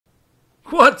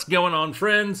What's going on,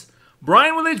 friends?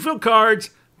 Brian with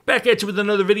HvilleCards, back at you with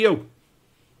another video.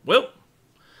 Well,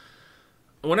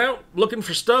 I went out looking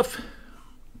for stuff,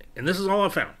 and this is all I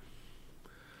found.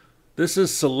 This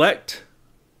is Select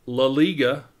La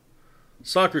Liga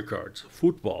soccer cards,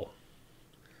 football.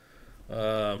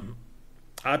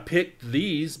 I picked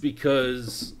these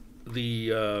because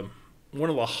the one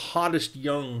of the hottest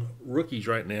young rookies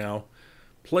right now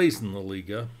plays in the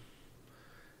Liga.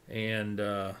 And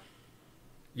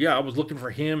yeah, I was looking for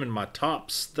him in my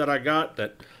tops that I got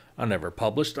that I never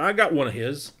published. I got one of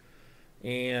his.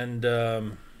 And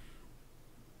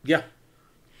yeah,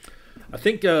 I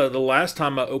think the last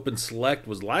time I opened Select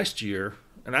was last year.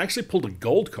 And I actually pulled a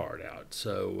gold card out.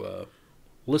 So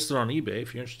listed on eBay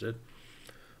if you're interested.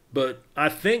 But I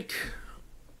think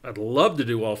I'd love to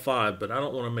do all 5, but I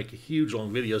don't want to make a huge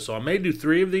long video. So I may do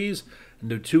 3 of these and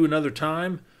do 2 another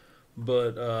time.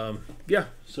 But yeah,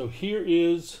 so here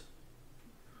is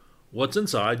what's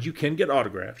inside. You can get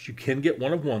autographs. You can get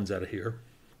one-of-ones out of here.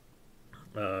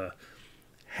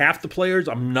 Half the players,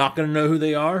 I'm not going to know who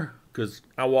they are because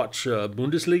I watch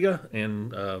Bundesliga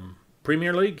and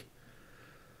Premier League.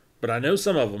 But I know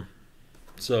some of them.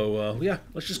 So yeah,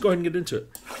 let's just go ahead and get into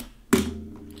it.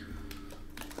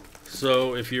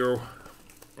 So if you're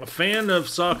a fan of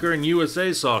soccer and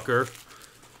USA soccer,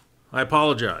 I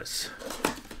apologize.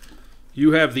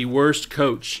 You have the worst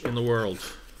coach in the world.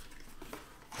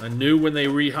 I knew when they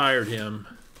rehired him,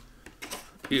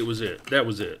 it was it. That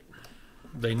was it.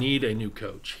 They need a new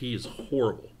coach. He is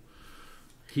horrible.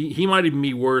 He might even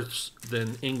be worse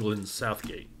than England's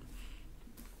Southgate.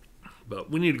 But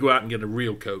we need to go out and get a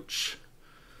real coach.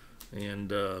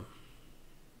 And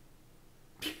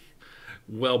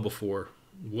well before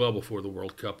the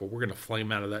World Cup, but we're going to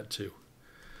flame out of that too.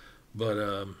 But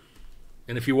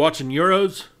and if you're watching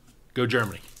Euros, go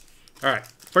Germany. All right,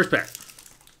 first pack.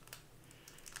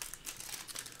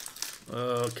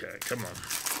 Okay, come on.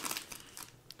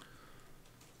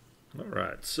 All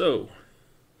right, so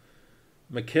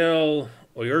Mikel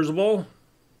Oyarzabal.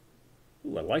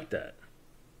 Ooh, I like that.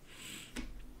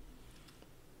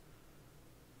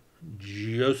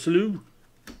 Joselu.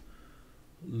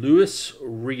 Luis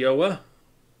Rioja.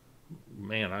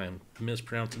 Man, I am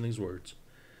mispronouncing these words.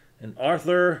 And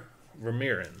Arthur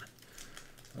Vermeeren.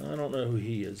 I don't know who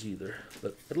he is either,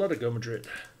 but Atletico Madrid.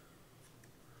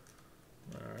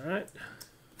 All right.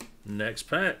 Next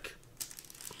pack.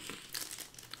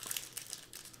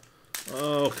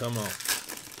 Oh, come on.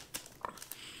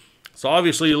 So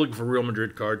obviously you're looking for Real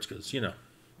Madrid cards because, you know,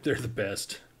 they're the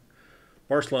best.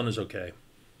 Barcelona's okay.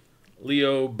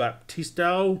 Leo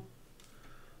Baptistao.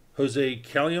 Jose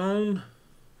Callejon.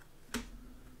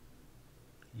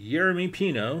 Jeremy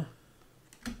Pino.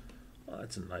 Oh,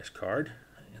 that's a nice card.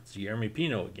 It's Jeremy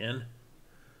Pino again.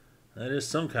 That is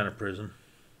some kind of prison.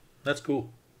 That's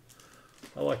cool.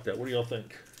 I like that. What do y'all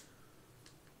think?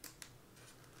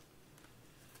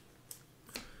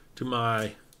 To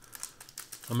my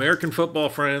American football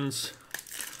friends,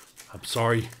 I'm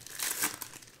sorry,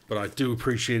 but I do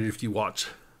appreciate it if you watch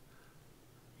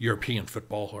European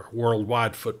football or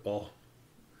worldwide football.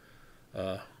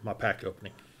 My pack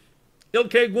opening.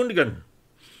 Ilkay Gundogan.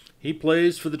 He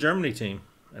plays for the Germany team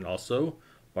and also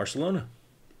Barcelona.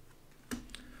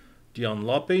 Dion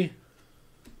Lope.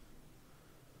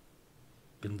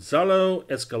 Gonzalo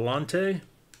Escalante.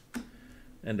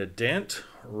 And a Dante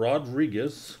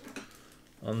Rodriguez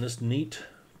on this neat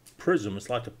prism. It's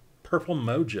like a purple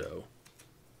mojo.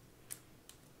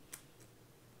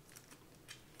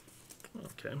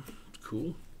 Okay,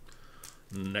 cool.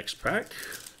 Next pack.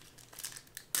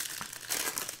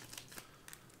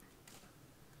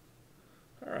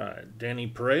 All right, Danny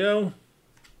Pareo,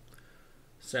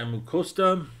 Samu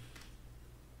Costa,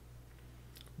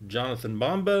 Jonathan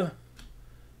Bamba.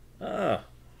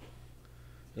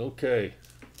 Okay.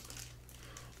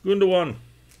 Gundogan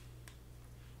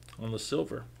on the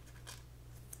silver.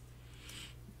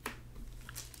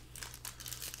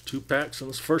 2 packs in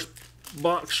this first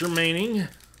box remaining.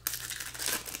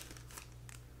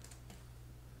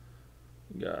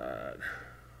 Got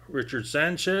Richard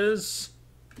Sanchez.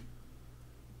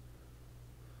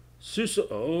 Sousa.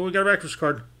 Oh, we got a backwards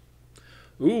card.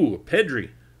 Ooh,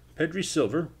 Pedri. Pedri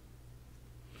silver.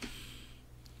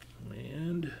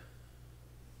 And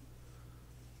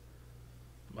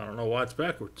I don't know why it's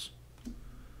backwards.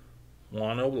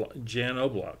 Jan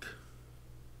Oblak.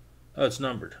 Oh, it's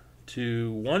numbered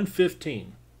to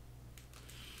 115.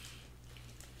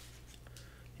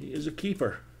 He is a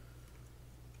keeper.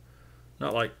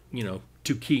 Not like, you know,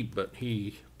 to keep, but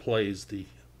he plays the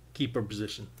keeper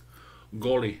position.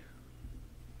 Goalie,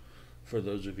 for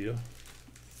those of you.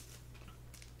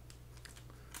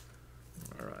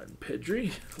 right,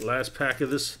 Pedri. Last pack of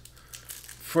this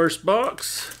first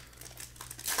box.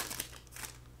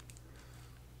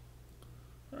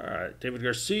 All right, David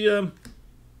Garcia,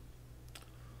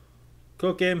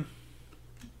 Koke,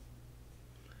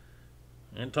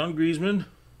 Anton Griezmann,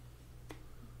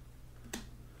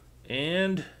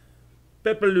 and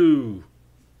Pepelu.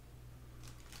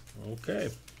 Okay.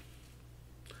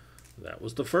 That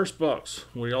was the first box.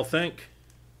 What do y'all think?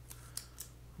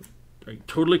 Are you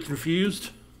totally confused?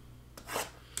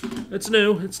 It's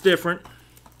new. It's different.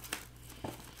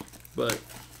 But,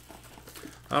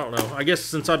 I don't know. I guess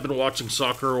since I've been watching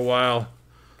soccer a while,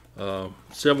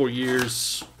 several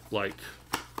years, like,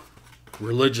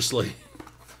 religiously,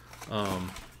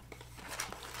 I've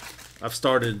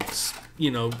started, you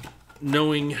know,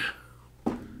 knowing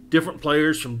different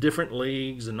players from different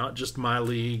leagues and not just my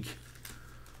league.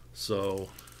 So,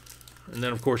 and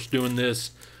then of course doing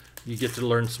this, you get to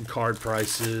learn some card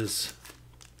prices.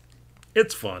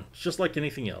 It's fun. It's just like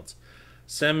anything else.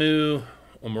 Samu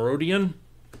Omorodian,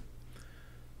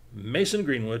 Mason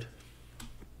Greenwood,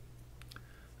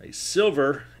 a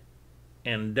silver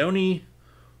Andoni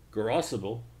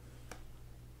Garosable,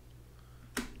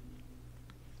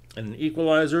 and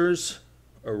equalizers,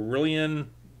 Aurelian,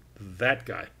 that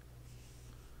guy.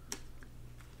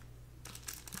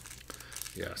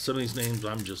 Yeah, some of these names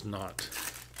I'm just not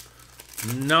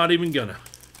even gonna.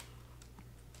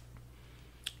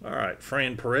 All right,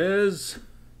 Fran Perez,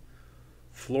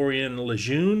 Florian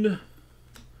Lejeune,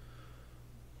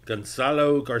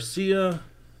 Gonzalo Garcia,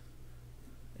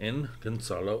 and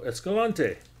Gonzalo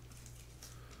Escalante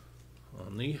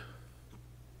on the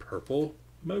purple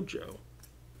mojo.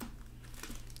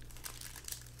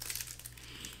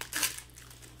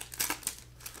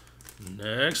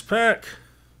 Next pack.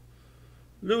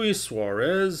 Luis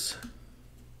Suarez,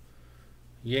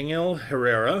 Yangel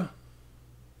Herrera,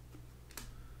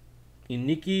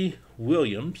 Iniki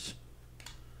Williams,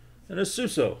 and a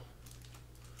Suso.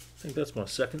 I think that's my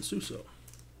second Suso.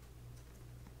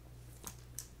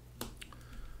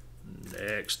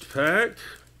 Next pack.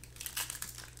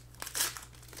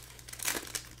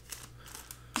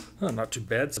 Oh, not too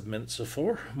bad. 7 minutes so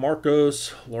far.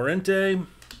 Marcos Llorente,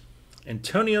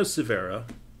 Antonio Silveira.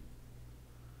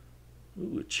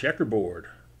 Ooh, a checkerboard.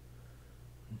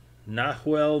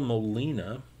 Nahuel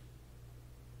Molina.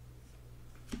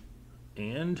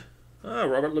 And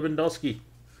Robert Lewandowski.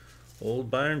 Old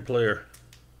Bayern player.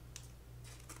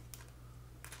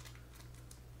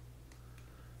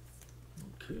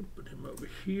 Okay, put him over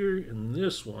here in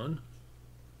this one.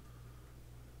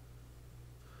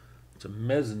 It's a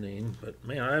mezzanine, but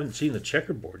man, I haven't seen the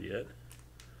checkerboard yet.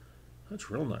 That's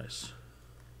real nice.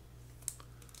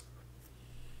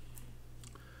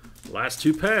 Last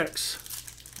 2 packs.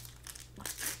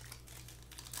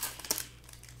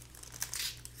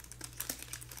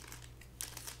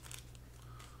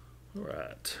 All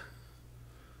right.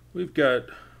 We've got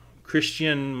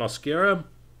Christian Mosquera,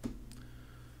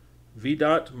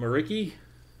 Vedat Mariki,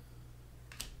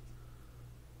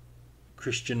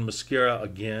 Christian Mosquera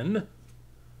again,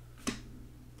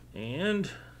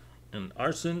 and an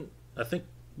Arsene. I think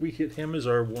we hit him as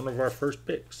one of our first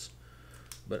picks.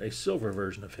 But a silver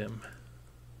version of him.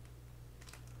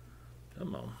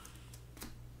 Come on.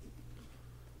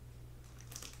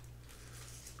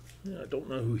 Yeah, I don't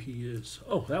know who he is.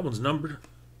 Oh, that one's numbered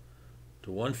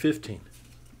to 115.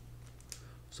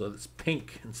 So it's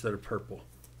pink instead of purple.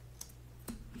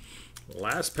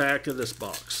 Last pack of this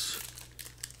box.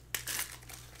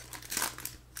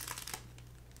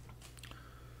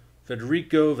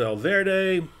 Federico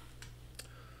Valverde,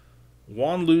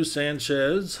 Juanlu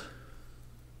Sanchez,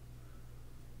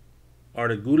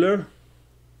 Arda Güler,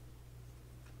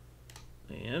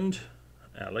 and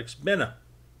Alex Bena.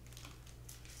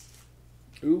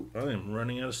 Ooh, I am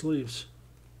running out of sleeves.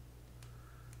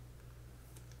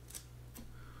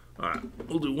 Alright,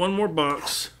 we'll do one more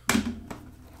box.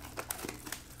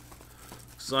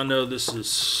 Because I know this is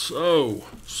so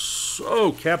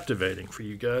captivating for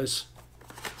you guys.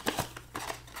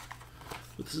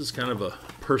 But this is kind of a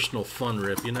personal fun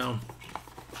rip, you know?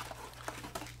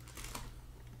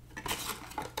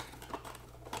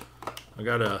 I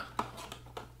got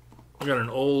an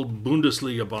old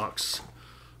Bundesliga box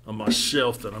on my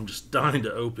shelf that I'm just dying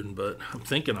to open, but I'm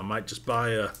thinking I might just buy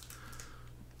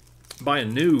a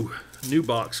new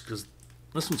box because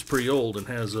this one's pretty old and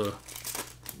has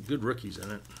good rookies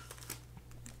in it.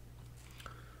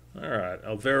 All right,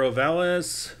 Alvaro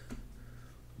Valles,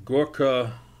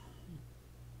 Gorka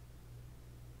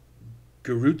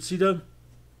Garutsida,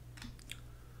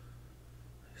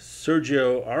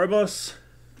 Sergio Arbas,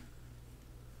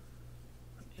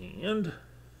 and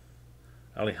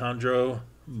Alejandro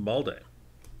Balde.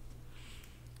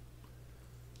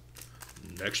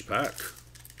 Next pack.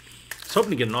 I was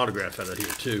hoping to get an autograph out of here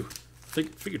too.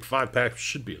 Figured 5 packs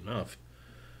should be enough.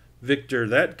 Victor,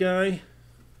 that guy.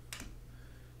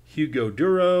 Hugo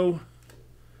Duro.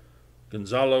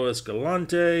 Gonzalo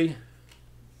Escalante.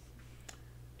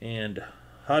 And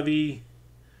Javi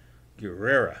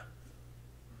Guerrera.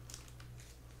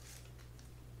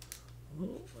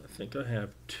 Oh, I think I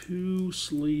have 2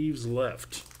 sleeves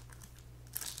left.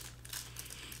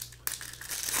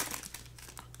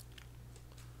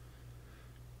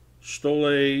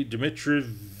 Stole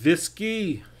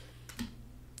Dimitrievski,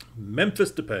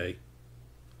 Memphis Depay,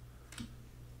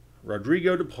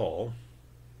 Rodrigo DePaul,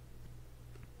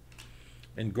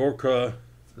 and Gorka,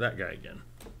 that guy again.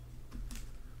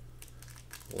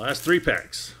 Last 3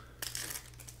 packs.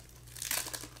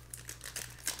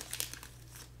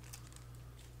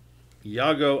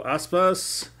 Iago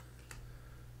Aspas,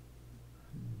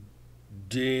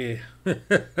 Jabril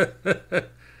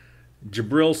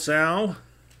Sao,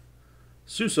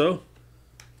 Suso,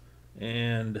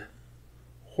 and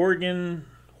Jorgen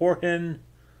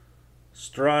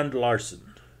Strand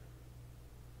Larsen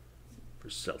for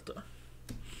Celta.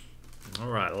 All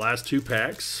right, last 2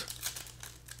 packs.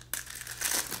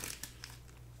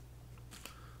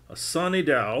 Asani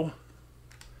Dow,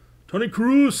 Tony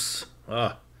Cruz.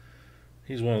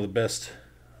 He's one of the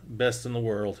best in the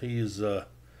world. He's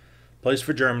plays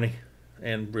for Germany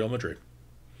and Real Madrid.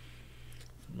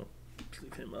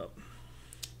 Leave him up.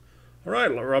 All right,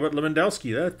 Robert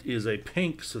Lewandowski. That is a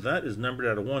pink, so that is numbered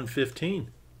out of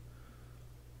 115.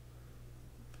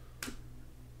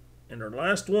 And our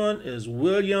last one is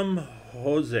William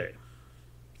Jose.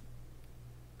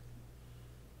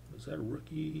 Is that a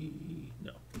rookie?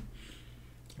 No.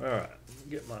 All right,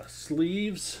 get my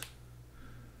sleeves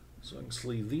so I can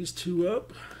sleeve these 2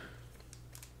 up.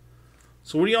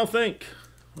 So what do y'all think?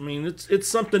 I mean, it's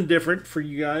something different for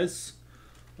you guys.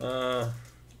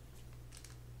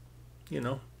 You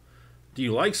know, do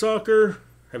you like soccer?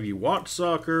 Have you watched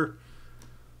soccer?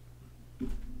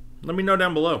 Let me know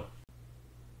down below.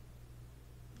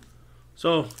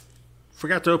 So,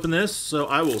 forgot to open this, so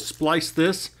I will splice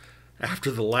this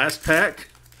after the last pack.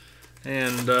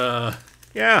 And,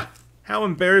 yeah, how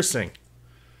embarrassing.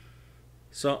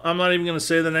 So, I'm not even going to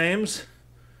say the names.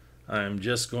 I'm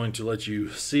just going to let you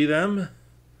see them.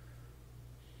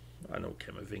 I know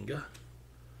Camavinga.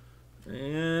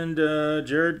 And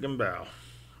Jared Gambau.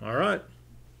 All right.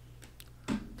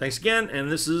 Thanks again.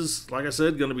 And this is, like I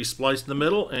said, going to be spliced in the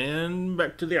middle. And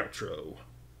back to the outro.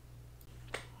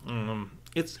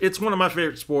 It's one of my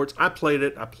favorite sports. I played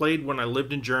it. I played when I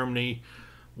lived in Germany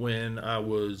when I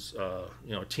was a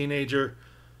teenager.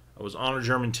 I was on a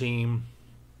German team.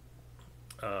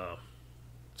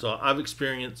 So I've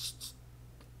experienced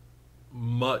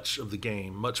much of the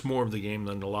game, much more of the game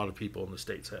than a lot of people in the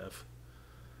States have.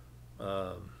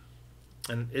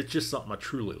 And it's just something I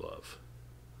truly love.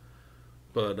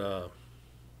 But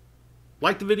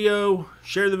like the video,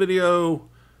 share the video,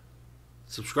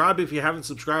 subscribe if you haven't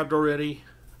subscribed already.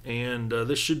 And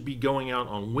this should be going out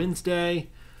on Wednesday.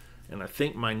 And I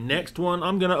think my next one,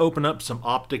 I'm going to open up some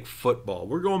Optic football.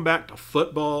 We're going back to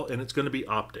football, and it's going to be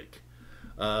Optic.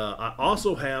 I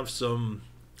also have some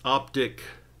Optic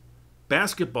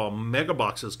basketball mega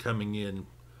boxes coming in.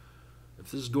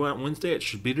 If this is going out Wednesday, it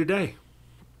should be today.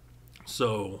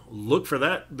 So look for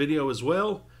that video as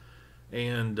well.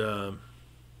 And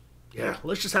yeah,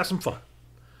 let's just have some fun.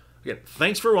 Again,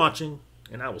 thanks for watching,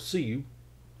 and I will see you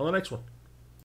on the next one.